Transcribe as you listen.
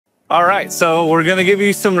All right, so we're gonna give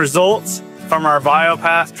you some results from our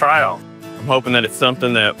BioPath trial. I'm hoping that it's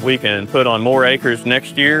something that we can put on more acres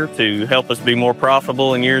next year to help us be more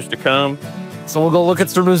profitable in years to come. So we'll go look at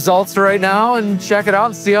some results right now and check it out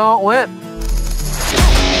and see how it went.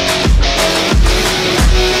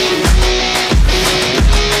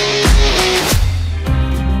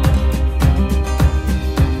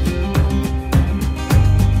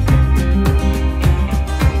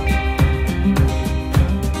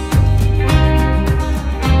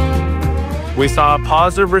 We saw a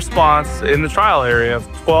positive response in the trial area of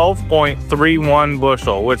 12.31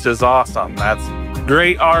 bushel, which is awesome. That's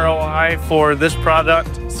great ROI for this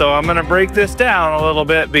product. So I'm gonna break this down a little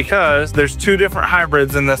bit because there's two different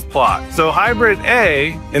hybrids in this plot. So hybrid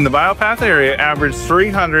A in the BioPath area averaged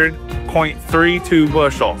 300.32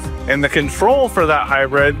 bushels. And the control for that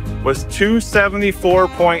hybrid was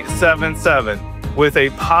 274.77 with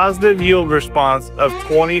a positive yield response of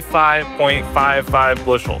 25.55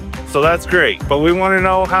 bushel. So that's great, but we want to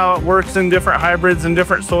know how it works in different hybrids and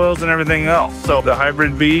different soils and everything else. So the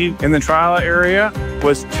hybrid B in the trial area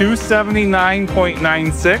was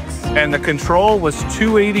 279.96 and the control was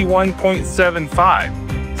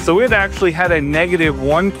 281.75. So it actually had a negative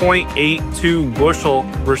 1.82 bushel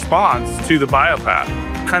response to the BioPath.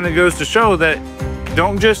 Kind of goes to show that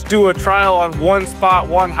don't just do a trial on one spot,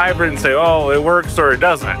 one hybrid and say, oh, it works or it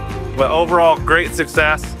doesn't. But overall, great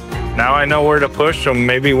success. Now I know where to push and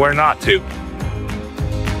maybe where not to.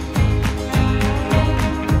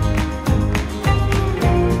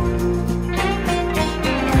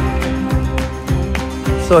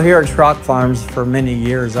 So here at Schrock Farms, for many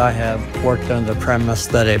years, I have worked on the premise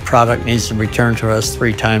that a product needs to return to us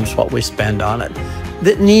 3 times what we spend on it.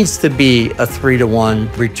 It needs to be a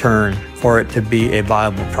 3-to-1 return for it to be a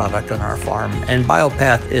viable product on our farm. And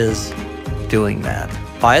BioPath is doing that.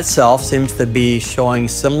 By itself seems to be showing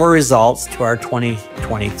similar results to our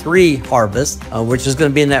 2023 harvest, which is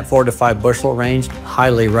going to be in that 4 to 5 bushel range.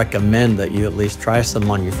 Highly recommend that you at least try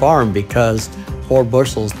some on your farm because 4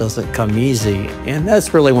 bushels doesn't come easy. And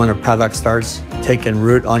that's really when a product starts taking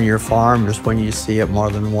root on your farm, is when you see it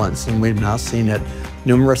more than once. And we've now seen it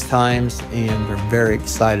numerous times and we're very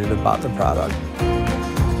excited about the product.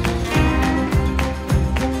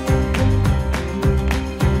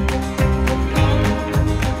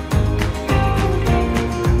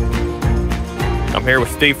 I'm here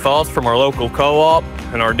with Steve Foss from our local co-op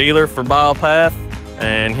and our dealer for BioPath,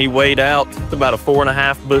 and he weighed out about a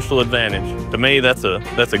 4.5 bushel advantage. To me, that's a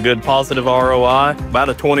good positive ROI, about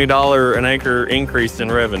a $20 an acre increase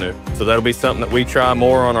in revenue. So that'll be something that we try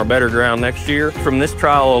more on our better ground next year. From this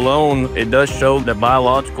trial alone, it does show that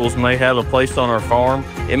biologicals may have a place on our farm.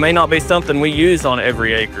 It may not be something we use on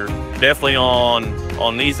every acre. Definitely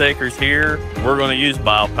on these acres here, we're going to use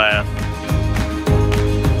BioPath.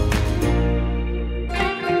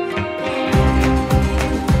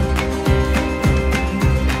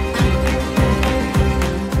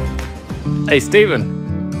 Hey,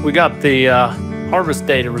 Steven, we got the harvest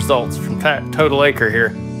data results from Total Acre here.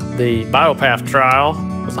 The BioPath trial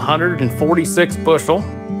was 146 bushel.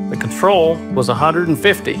 The control was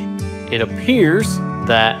 150. It appears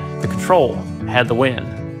that the control had the win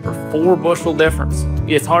for 4 bushel difference.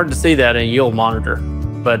 It's hard to see that in a yield monitor,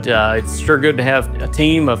 but it's sure good to have a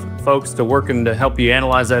team of folks to working to help you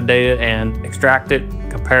analyze that data and extract it,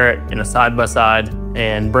 compare it in a side-by-side,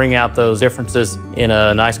 and bring out those differences in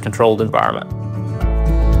a nice controlled environment.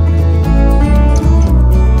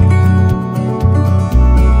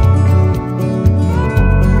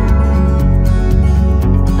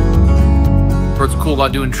 What's cool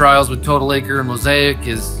about doing trials with Total Acre and Mosaic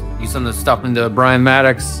is you send the stuff into Brian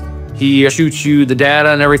Maddox. He shoots you the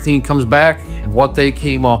data and everything comes back. And what they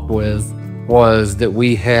came up with was that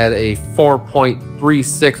we had a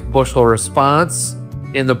 4.36 bushel response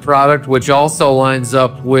in the product, which also lines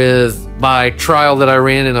up with my trial that I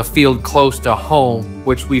ran in a field close to home,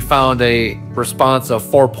 which we found a response of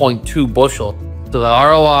 4.2 bushel. So the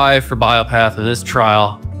ROI for BioPath in this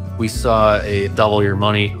trial, we saw a double your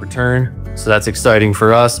money return. So that's exciting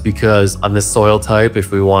for us because on this soil type,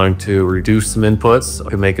 if we wanted to reduce some inputs, it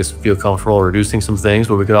could make us feel comfortable reducing some things,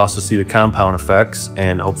 but we could also see the compound effects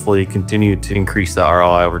and hopefully continue to increase the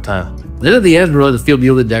ROI over time. Then at the end, really, the field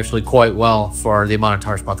yielded actually quite well for the amount of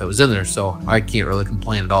tar spot that was in there. So I can't really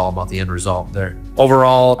complain at all about the end result there.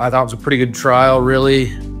 Overall, I thought it was a pretty good trial,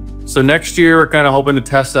 really. So next year, we're kind of hoping to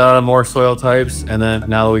test out more soil types. And then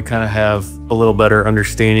now that we kind of have a little better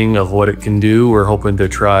understanding of what it can do, we're hoping to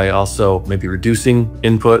try also maybe reducing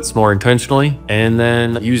inputs more intentionally and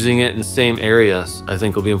then using it in the same areas. I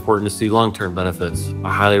think will be important to see long-term benefits.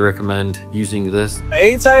 I highly recommend using this.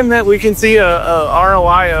 Anytime that we can see a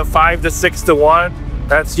ROI of 5 to 6 to 1,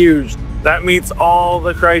 that's huge. That meets all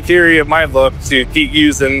the criteria of my book to keep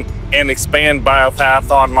using and expand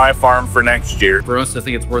BioPath on my farm for next year. For us, I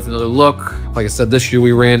think it's worth another look. Like I said, this year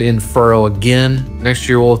we ran in furrow again. Next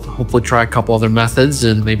year we'll hopefully try a couple other methods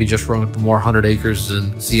and maybe just run up to more 100 acres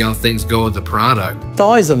and see how things go with the product. It's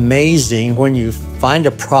always amazing when you find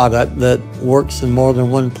a product that works in more than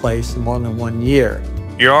one place in more than 1 year.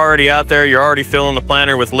 You're already out there, you're already filling the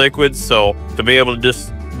planter with liquids, so to be able to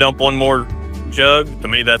just dump one more jug, to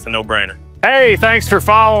me that's a no-brainer. Hey, thanks for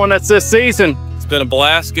following us this season. It's been a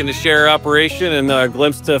blast getting to share our operation and a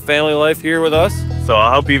glimpse to family life here with us. So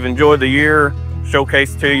I hope you've enjoyed the year,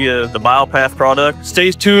 showcase to you the BioPath product.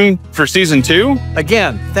 Stay tuned for season 2.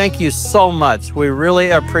 Again, thank you so much. We really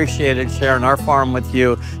appreciated sharing our farm with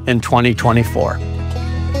you in 2024.